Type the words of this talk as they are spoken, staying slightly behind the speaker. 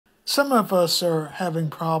Some of us are having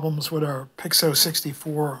problems with our Pixoo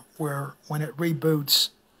 64 where when it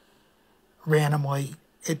reboots randomly,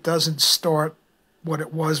 it doesn't start what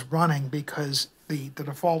it was running because the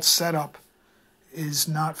default setup is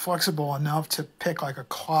not flexible enough to pick like a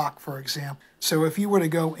clock, for example. So if you were to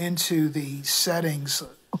go into the settings,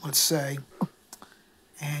 let's say,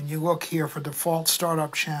 and you look here for default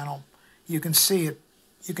startup channel, you can see it.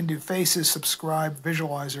 You can do faces, subscribe,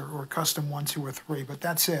 visualizer, or custom 1, 2, or 3, but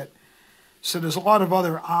that's it. So there's a lot of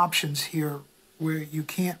other options here where you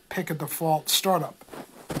can't pick a default startup.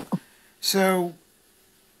 So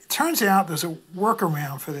it turns out there's a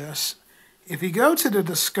workaround for this. If you go to the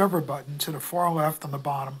Discover button to the far left on the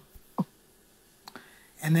bottom,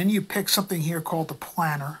 and then you pick something here called the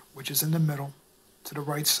Planner, which is in the middle to the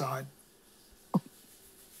right side.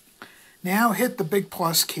 Now hit the big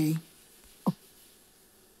plus key.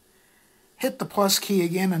 Hit the plus key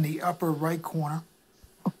again in the upper right corner.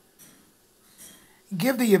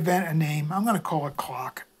 Give the event a name. I'm going to call it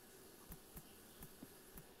clock.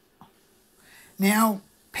 Now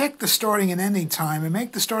pick the starting and ending time and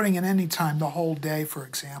make the starting and ending time the whole day, for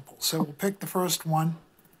example. So we'll pick the first one.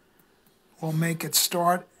 We'll make it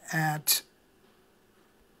start at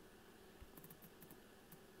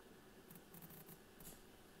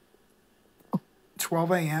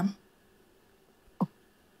 12 a.m.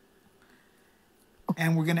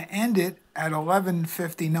 and we're going to end it at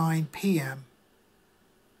 11:59 p.m.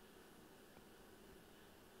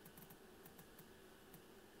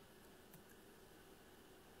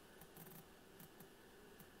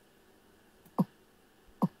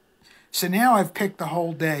 So now I've picked the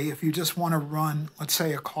whole day if you just want to run, let's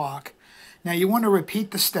say, a clock. Now you want to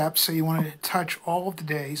repeat the steps, so you want to touch all of the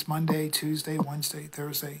days, Monday, Tuesday, Wednesday,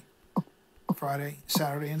 Thursday, Friday,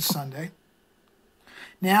 Saturday, and Sunday.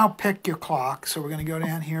 Now pick your clock. So we're going to go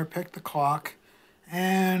down here, pick the clock,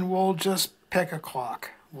 and we'll just pick a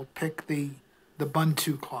clock. We'll pick the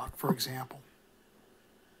Ubuntu clock, for example.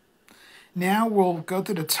 Now we'll go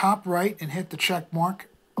to the top right and hit the check mark.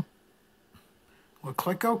 We'll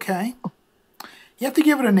click OK. You have to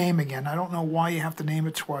give it a name again. I don't know why you have to name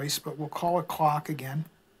it twice, but we'll call it clock again.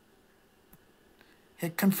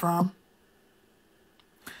 Hit confirm.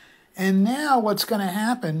 And now what's going to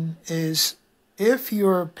happen is if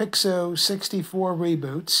your Pixoo 64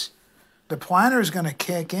 reboots, the planner is going to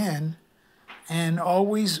kick in and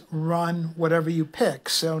always run whatever you pick.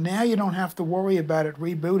 So now you don't have to worry about it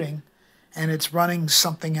rebooting and it's running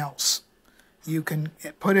something else. You can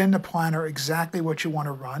put in the planner exactly what you want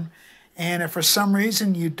to run. And if for some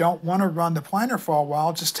reason you don't want to run the planner for a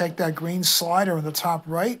while, just take that green slider in the top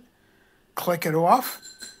right, click it off,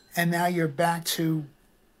 and now you're back to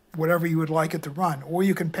whatever you would like it to run. Or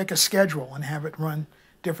you can pick a schedule and have it run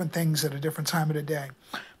different things at a different time of the day.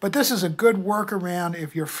 But this is a good workaround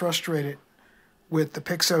if you're frustrated with the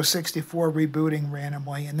Pixoo 64 rebooting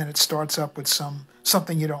randomly and then it starts up with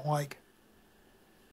something you don't like.